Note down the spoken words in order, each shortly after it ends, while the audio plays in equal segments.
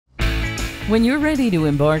When you're ready to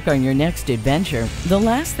embark on your next adventure, the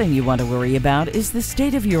last thing you want to worry about is the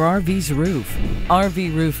state of your RV's roof.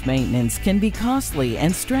 RV roof maintenance can be costly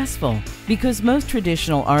and stressful because most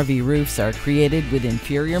traditional RV roofs are created with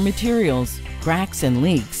inferior materials. Cracks and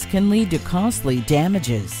leaks can lead to costly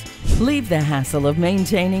damages. Leave the hassle of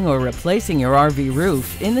maintaining or replacing your RV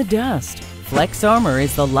roof in the dust. FlexArmor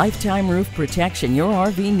is the lifetime roof protection your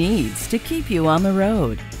RV needs to keep you on the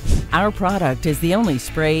road. Our product is the only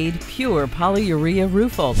sprayed, pure polyurea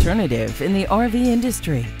roof alternative in the RV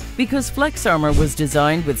industry. Because FlexArmor was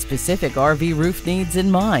designed with specific RV roof needs in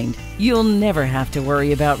mind, you'll never have to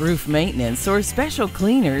worry about roof maintenance or special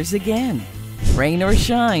cleaners again. Rain or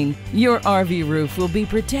shine, your RV roof will be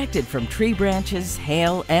protected from tree branches,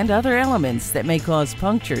 hail, and other elements that may cause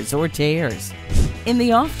punctures or tears. In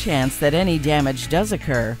the off chance that any damage does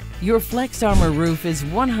occur, your FlexArmor roof is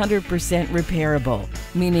 100% repairable,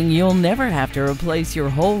 meaning you'll never have to replace your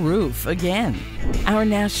whole roof again. Our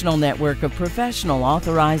national network of professional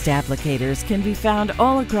authorized applicators can be found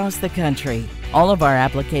all across the country. All of our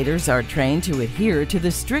applicators are trained to adhere to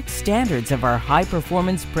the strict standards of our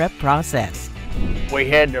high-performance prep process. We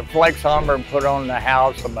had the FlexArmor put on the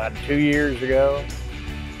house about 2 years ago,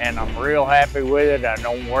 and I'm real happy with it. I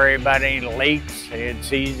don't worry about any leaks.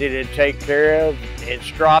 It's easy to take care of. It's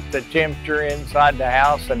dropped the temperature inside the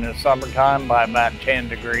house in the summertime by about 10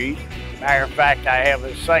 degrees. Matter of fact, I have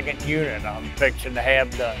a second unit I'm fixing to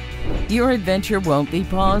have done. Your adventure won't be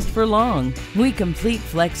paused for long. We complete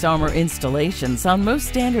FlexArmor installations on most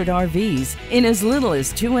standard RVs in as little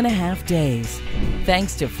as 2.5 days.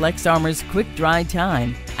 Thanks to FlexArmor's quick dry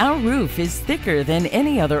time, our roof is thicker than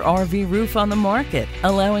any other RV roof on the market,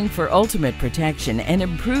 allowing for ultimate protection and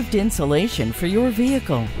improved insulation for your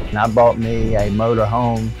vehicle. I bought me a motor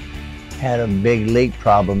home, had a big leak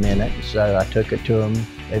problem in it, so I took it to them.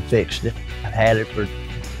 They fixed it. I've had it for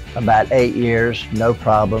about 8 years, no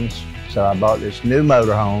problems. So I bought this new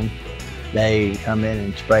motor home. They come in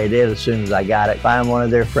and sprayed it as soon as I got it. Find one of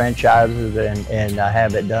their franchises and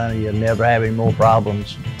have it done. You'll never have any more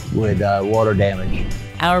problems with water damage.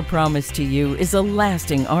 Our promise to you is a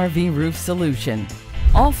lasting RV roof solution.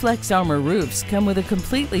 All FlexArmor roofs come with a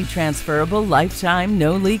completely transferable lifetime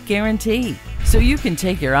no-leak guarantee, so you can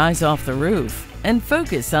take your eyes off the roof and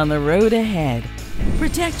focus on the road ahead.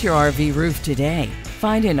 Protect your RV roof today.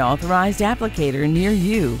 Find an authorized applicator near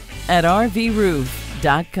you at rvroof.com.